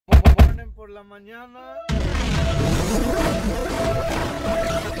por la mañana.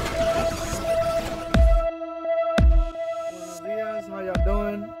 Buenos días, how y'all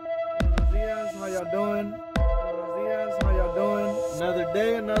doing? Buenos días, how y'all doing? Buenos días, how y'all doing? Another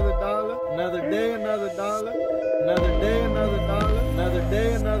day, another dollar. Another day, another dollar. Another day, another dollar. Another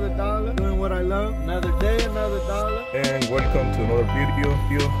day, another dollar. Doing what I love. Another day, another dollar. And welcome to another video.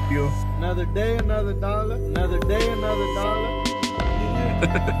 Another day, another dollar. Another day, another dollar.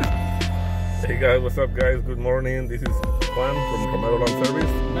 Hey guys, what's up guys? Good morning. This is Juan from Romero Lawn Service.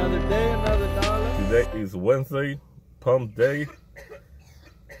 Another day, another dollar. Today is Wednesday, pump day.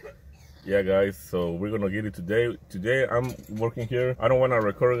 Yeah guys, so we're gonna get it today. Today I'm working here. I don't want to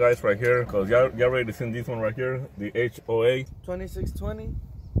record guys right here because y'all already seen this one right here, the HOA 2620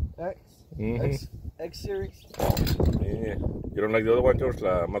 X X series. Yeah. You don't like the other one, George?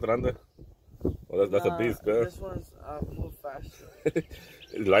 La más grande? Well, that's a beast, guys. This one's move faster.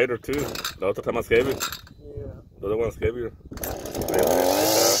 It's lighter too. The other time is heavy. Yeah. The other one's heavier. Yeah.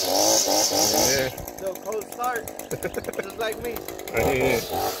 Still cold start. Just like me.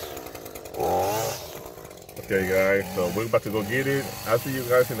 Okay guys, so we're about to go get it. I'll see you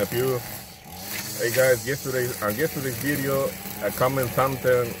guys in a few. Hey guys, on yesterday's video I commented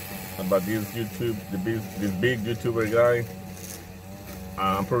something about this this big YouTuber guy.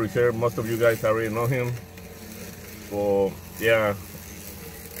 I'm pretty sure most of you guys already know him. Well, yeah,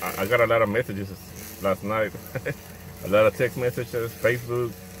 I got a lot of messages last night. A lot of text messages,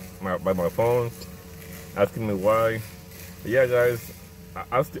 Facebook, by my phone, asking me why. Yeah guys,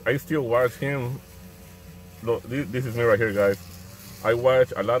 I still watch him. Look, this is me right here guys. I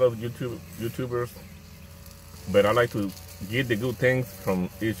watch a lot of YouTubers, but I like to get the good things from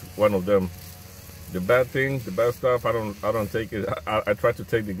each one of them. The bad things, the bad stuff, I don't take it. I try to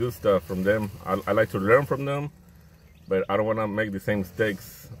take the good stuff from them. I like to learn from them, but I don't want to make the same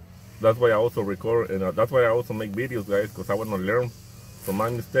mistakes. That's why I also record, and that's why I also make videos, guys, because I want to learn from my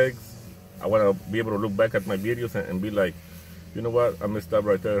mistakes. I want to be able to look back at my videos and be like, you know what, I messed up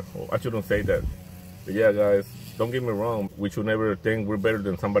right there. Oh, I shouldn't say that. But yeah, guys, don't get me wrong. We should never think we're better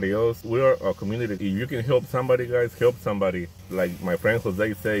than somebody else. We are a community. If you can help somebody, guys, help somebody. Like my friend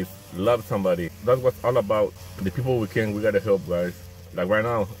Jose says, love somebody. That's what's all about. The people we gotta help, guys. Like right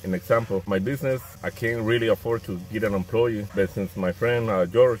now, an example, my business, I can't really afford to get an employee. But since my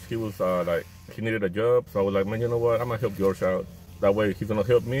friend George, he was he needed a job. So I was like, man, you know what? I'm gonna help George out. That way he's gonna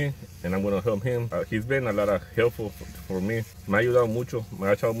help me and I'm gonna help him. He's been a lot of helpful for me. Me ha ayudado mucho, me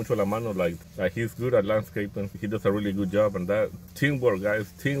ha echado mucho la mano. Like he's good at landscaping. He does a really good job on that. Teamwork,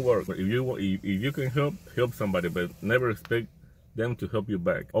 guys, teamwork. If you can help somebody, but never expect them to help you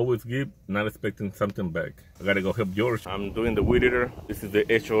back. Always give, not expecting something back. I gotta go help George. I'm doing the weed eater. This is the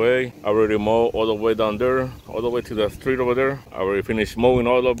HOA. I already mowed all the way down there, all the way to the street over there. I already finished mowing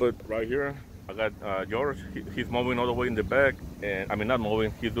all of it right here. I got George. He's mowing all the way in the back, and I mean not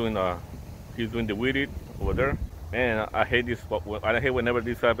mowing. He's doing the weed eat over there. And I hate this. I hate whenever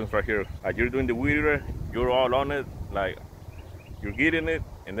this happens right here. You're doing the weed eater, you're all on it, like you're getting it,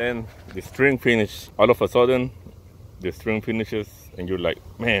 and then the string finish. All of a sudden, the string finishes, and you're like,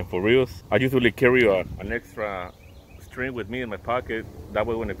 man, for reals? I usually carry an extra string with me in my pocket. That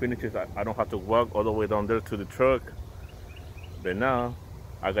way, when it finishes, I don't have to walk all the way down there to the truck. But now,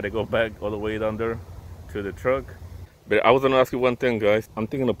 I gotta go back all the way down there to the truck. But I was gonna ask you one thing, guys. I'm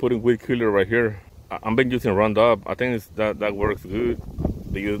thinking of putting weed killer right here. I've been using Roundup. I think that works good.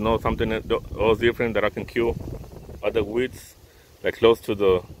 Do you know something else different that I can kill other weeds, like close to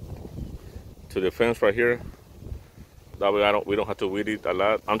the fence right here? That way we don't have to weed it a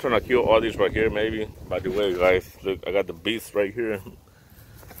lot. I'm trying to kill all these right here, maybe. By the way, guys, look, I got the beast right here.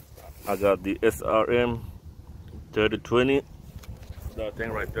 I got the SRM 3020. That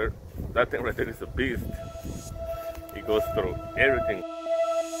thing right there is a beast. It goes through everything.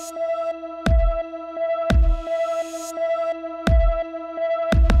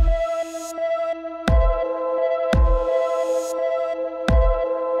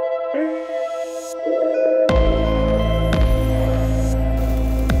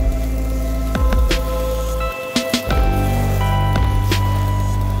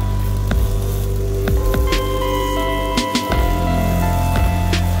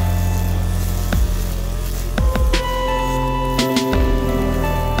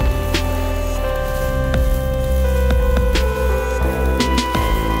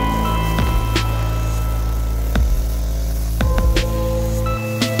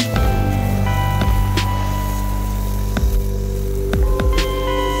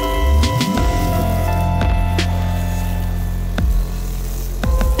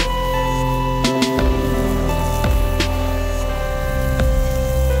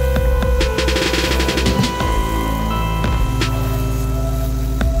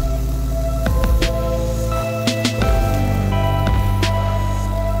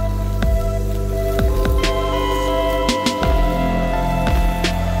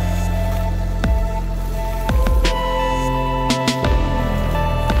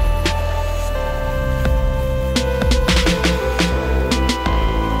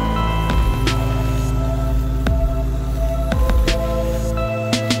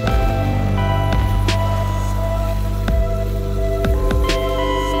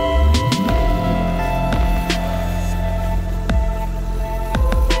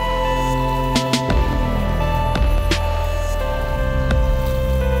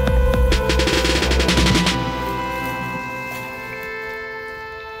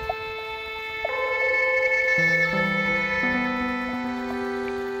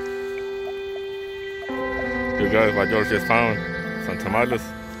 guys what George just found. Some tamales.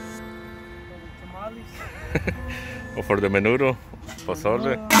 Tamales. Or for the menudo.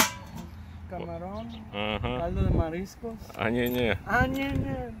 Pozole. Camarón. Uh-huh. Caldo de mariscos. Añeñe.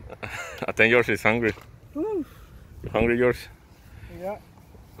 Añeñe. I think George is hungry. Woo. You hungry, George? Yeah.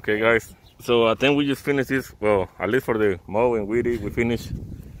 Okay, guys. So I think we just finished this. Well, at least for the mowing, we finished.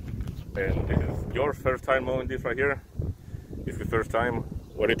 And this is your first time mowing this right here. It's the first time.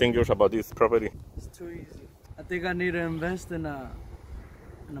 What do you think, George, about this property? It's too easy. I think I need to invest in a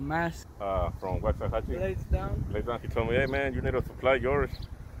mask. From Waxahachie. Blades down. He told me, hey man, you need to supply yours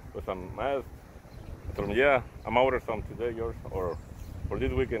with some masks. I told him, yeah, I'm ordered some today, yours, or for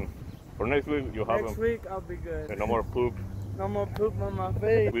this weekend. For next week, you'll have them. Next week, I'll be good. And no more poop. No more poop on my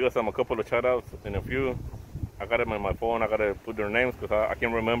face. We got a couple of shout outs in a few. I got them in my phone. I got to put their names because I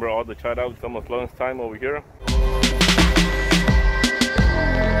can't remember all the shout outs. It's almost lunch time over here.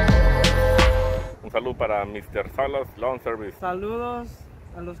 Un saludo para Mr. Salas Lawn Service. Saludos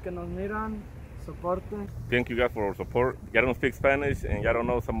a los que nos miran. Soporte. Thank you guys for your support. Y'all don't speak Spanish and y'all don't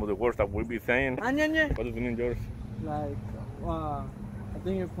know some of the words that we'll be saying. Añeñe. What does it mean, George? Like, I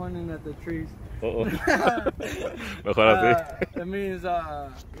think you're pointing at the trees. Uh-oh. Mejor así. It means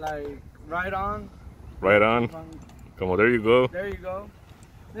like right on. Right on. Como there you go. There you go.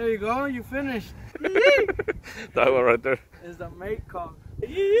 There you go. You finished. That one right there. Is the mate call.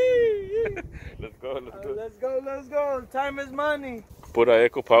 Let's go. Let's go. Let's go. Let's go. Time is money. Pura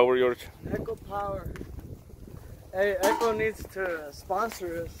Echo Power, George. Echo Power. Hey, Echo needs to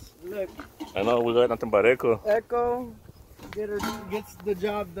sponsor us. Look. I know we got nothing but Echo. Echo gets the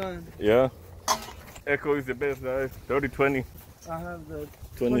job done. Yeah. Echo is the best, guys. 30-20. I have the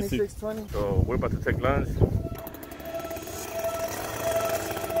 26-20. So we're about to take lunch.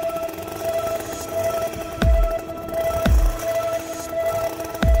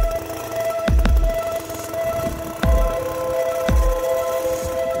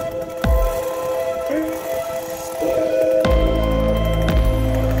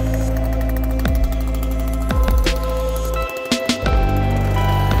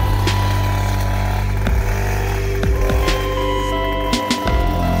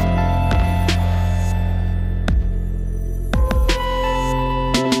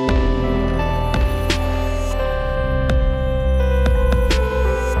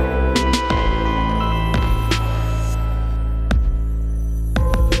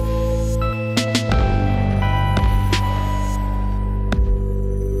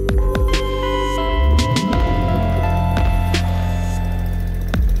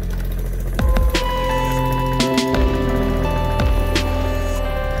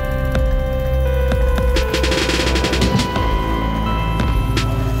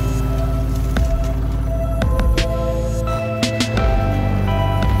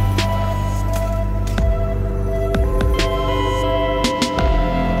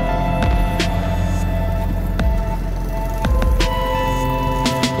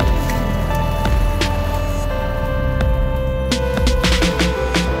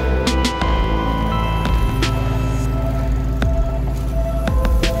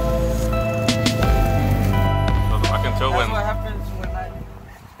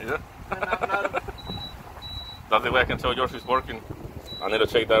 That's the way I can tell yours is working. I need to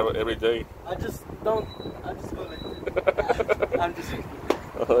check that every day. I just go like I'm just...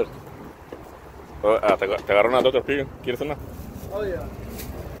 Te agarró una Dr. P. ¿Quieres una? Oh yeah.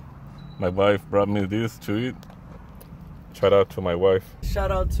 My wife brought me this to eat. Shout out to my wife.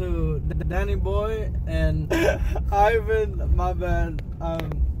 Shout out to Danny Boy and Ivan. My bad. I'm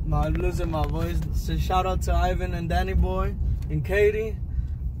losing my voice. So shout out to Ivan and Danny Boy and Katie.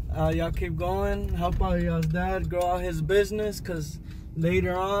 Y'all keep going. Help out y'all's dad grow out his business, because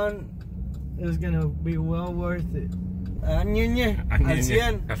later on it's gonna be well worth it. Al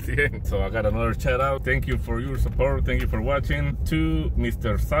 100. So I got another shout out. Thank you for your support. Thank you for watching. To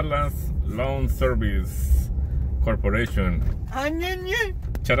Mr. Salas Lawn Service Corporation.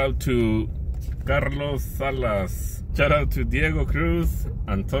 Shout out to Carlos Salas. Shout out to Diego Cruz,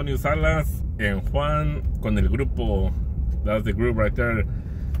 Antonio Salas, and Juan con el grupo. That's the group right there.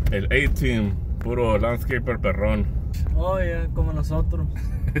 El A-Team, puro landscaper perrón. Oh yeah, como nosotros.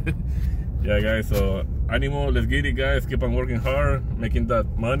 Yeah guys, so ánimo, let's get it guys. Keep on working hard, making that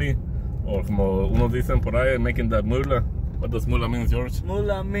money. Or como unos dicen por ahí, making that mula. What does mula mean, George?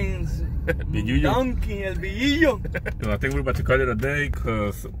 Mula means billullo. Donkey, el billillo. I think we're about to call it a day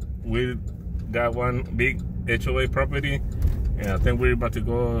because we got one big HOA property. And I think we're about to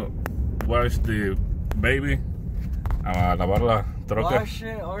go wash the baby. Lavar la troca. Wash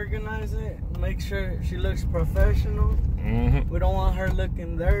it, organize it, make sure she looks professional. We don't want her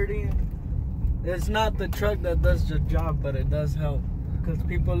looking dirty. it's not the truck that does the job, but it does help. Because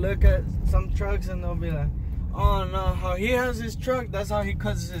people look at some trucks and they'll be like, oh no, how he has his truck, that's how he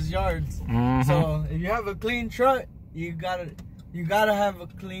cuts his yards. So if you have a clean truck, you gotta have a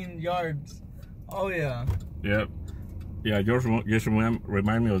clean yards. Oh yeah. Yep. Yeah, just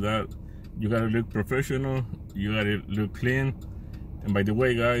remind me of that. You gotta look professional, you gotta look clean. And by the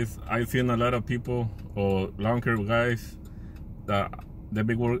way, guys, I've seen a lot of people or lawn care guys that they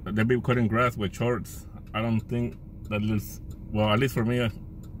be cutting grass with shorts. I don't think that looks well. At least for me,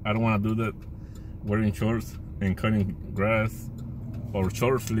 I don't want to do that. Wearing shorts and cutting grass or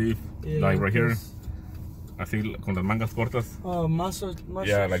short sleeve, like right here. Así con las mangas cortas. Oh, muscle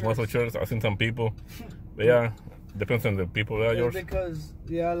yeah, like muscle shirts. I've seen some people. But yeah, depends on the people that yours. Because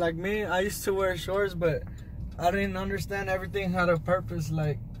yeah, like me, I used to wear shorts, but I didn't understand everything had a purpose.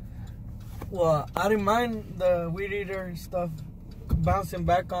 Like, well, I didn't mind the weed eater stuff bouncing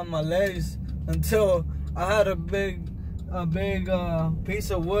back on my legs until I had a big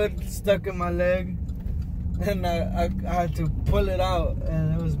piece of wood stuck in my leg, and I had to pull it out,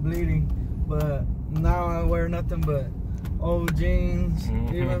 and it was bleeding. But now I wear nothing but old jeans,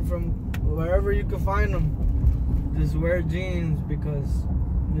 even from wherever you can find them. Just wear jeans because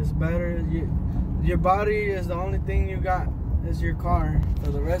it's better. Your body is the only thing you got. Is your car.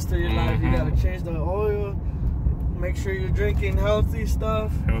 For the rest of your life, you gotta change the oil. Make sure you're drinking healthy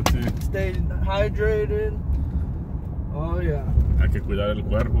stuff. Healthy. Stay hydrated. Oh yeah. Hay que cuidar el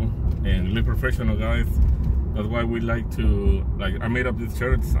cuerpo and look professional, guys. That's why we like to, like, I made up these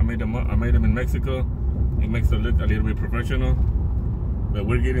shirts. I made them in Mexico. It makes it look a little bit professional, but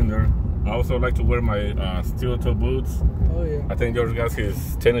we're getting there. I also like to wear my steel toe boots. Oh yeah. I think George got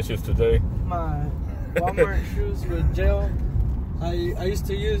his tennis shoes today. My Walmart shoes with gel. I used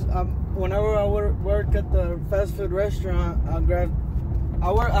to use whenever I work at the fast food restaurant.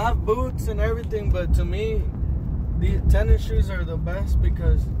 I have boots and everything, but to me, the tennis shoes are the best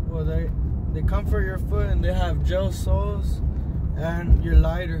because, well, they comfort your foot and they have gel soles, and you're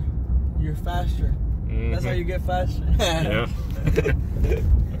lighter, you're faster. That's how you get faster. Yeah.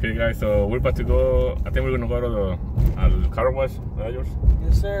 Okay, guys, so we're about to go. I think we're gonna go to the car wash. Is that yours?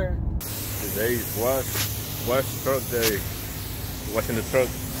 Yes, sir. Today is wash truck day. Washing the truck.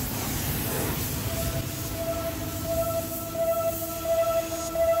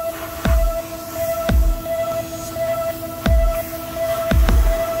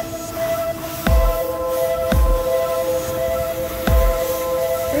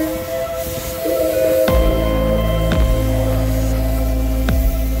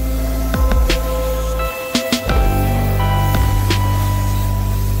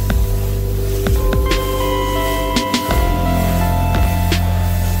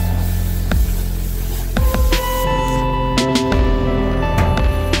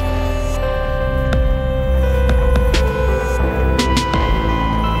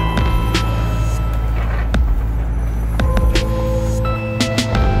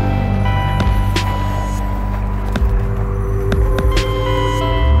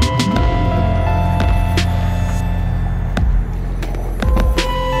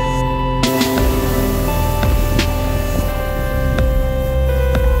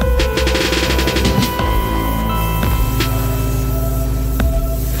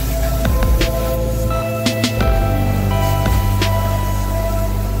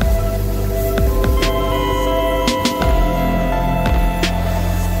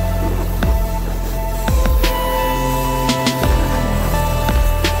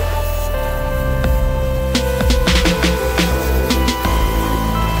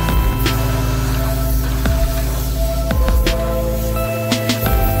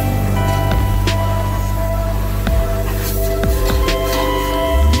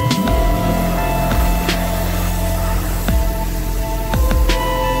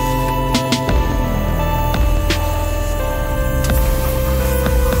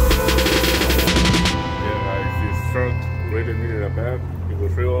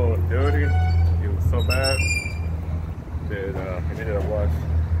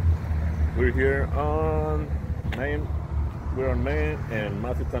 We're here on Main. We're on Main and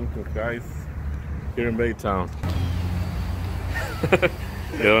Matthew Tompkins, guys, here in Baytown.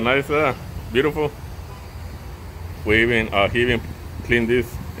 Yeah, nice, beautiful. We even he even cleaned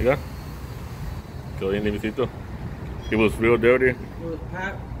this. Yeah. Quedó bien limpiecito. It was real dirty. It was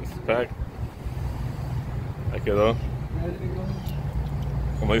packed. It's packed. Ahí quedó.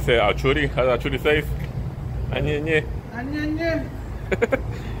 Como dice Achuri, how does Achuri say? Añeñe. Añeñe.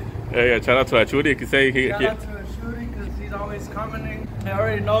 Yeah, shout out to Achuri. Shout out to Achuri because he's always commenting. He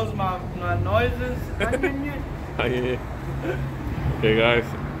already knows my noises. Añeñe. Añeñe. Okay, guys,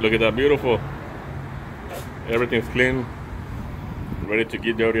 look at that beautiful Everything's clean, ready to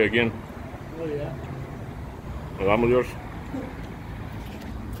get dirty again. Oh yeah. Nos vamos, George.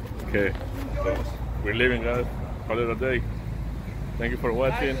 Okay, so we're leaving, guys. Call it a day. Thank you for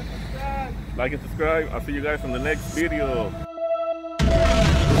watching. Like and subscribe. I'll see you guys in the next video.